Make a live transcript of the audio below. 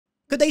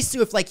could they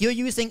sue if like you're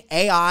using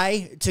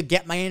AI to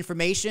get my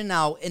information?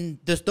 Now, in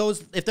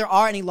those, if there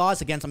are any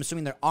laws against, I'm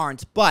assuming there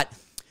aren't, but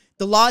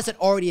the laws that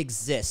already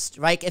exist,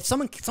 right? If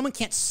someone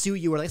can't sue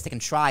you, or at least they can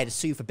try to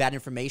sue you for bad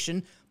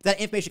information, but that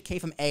information came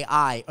from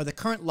AI, are the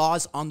current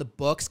laws on the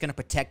books going to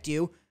protect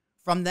you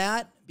from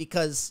that?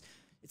 Because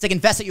it's like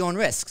invest at your own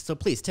risk. So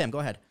please, Tim, go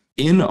ahead.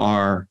 In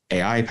our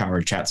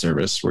AI-powered chat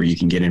service, where you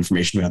can get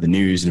information about the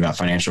news and about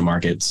financial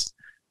markets,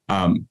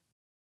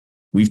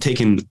 we've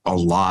taken a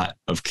lot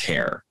of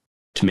care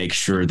to make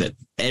sure that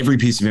every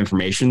piece of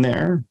information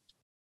there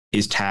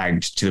is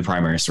tagged to the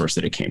primary source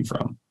that it came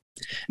from.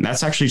 And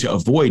that's actually to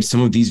avoid some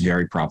of these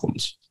very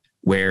problems,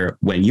 where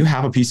when you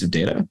have a piece of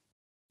data,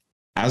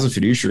 as a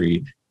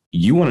fiduciary,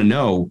 you want to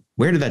know,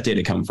 where did that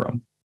data come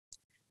from?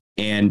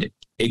 And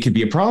it could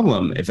be a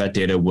problem if that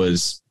data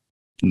was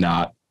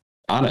not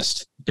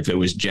honest, if it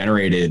was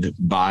generated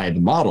by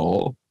the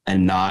model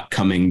and not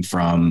coming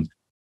from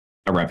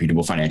a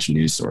reputable financial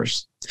news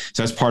source.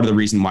 So that's part of the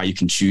reason why you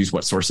can choose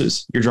what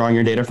sources you're drawing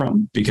your data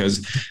from,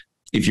 because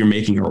if you're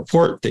making a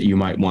report that you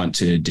might want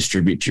to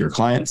distribute to your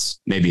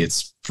clients, maybe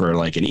it's for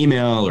like an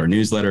email or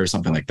newsletter or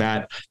something like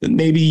that, then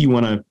maybe you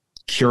want to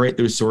curate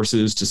those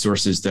sources to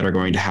sources that are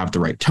going to have the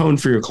right tone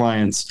for your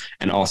clients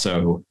and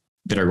also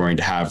that are going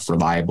to have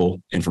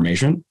reliable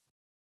information.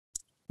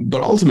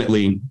 But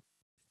ultimately,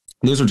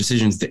 those are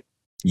decisions that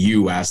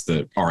you as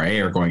the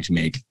RIA are going to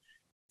make.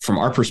 From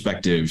our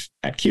perspective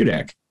at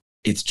QDEC,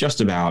 it's just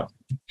about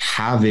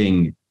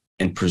having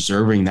and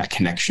preserving that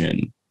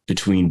connection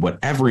between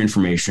whatever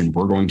information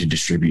we're going to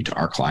distribute to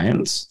our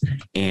clients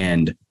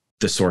and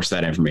the source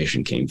that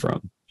information came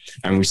from.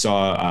 And we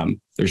saw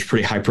there's a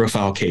pretty high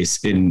profile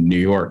case in New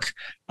York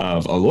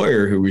of a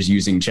lawyer who was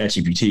using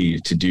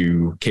ChatGPT to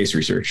do case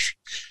research.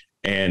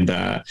 And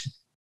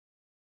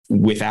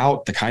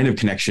without the kind of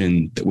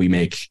connection that we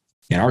make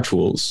in our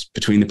tools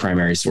between the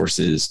primary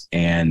sources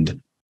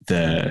and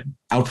the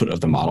output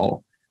of the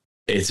model,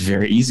 it's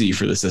very easy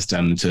for the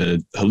system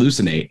to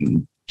hallucinate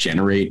and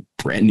generate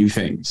brand new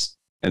things.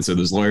 And so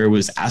this lawyer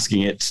was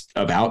asking it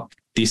about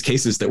these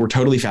cases that were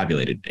totally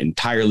fabulated,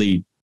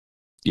 entirely,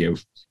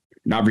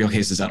 not real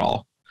cases at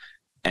all.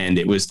 And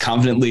it was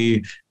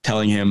confidently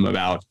telling him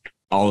about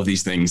all of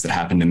these things that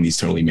happened in these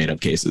totally made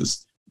up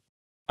cases.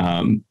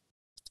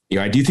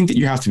 I do think that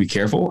you have to be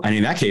careful. And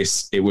in that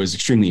case, it was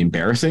extremely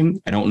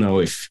embarrassing. I don't know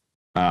if,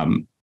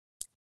 other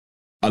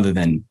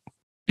than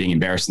being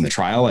embarrassed in the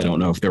trial, I don't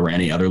know if there were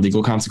any other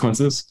legal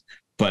consequences,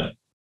 but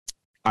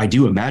I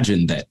do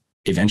imagine that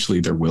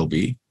eventually there will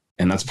be.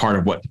 And that's part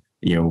of what,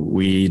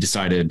 we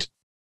decided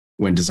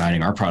when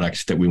designing our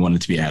product, that we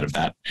wanted to be out of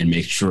that and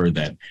make sure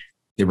that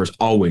there was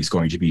always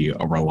going to be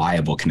a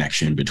reliable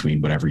connection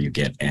between whatever you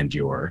get and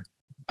your,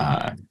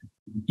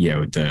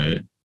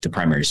 the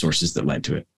primary sources that led to it.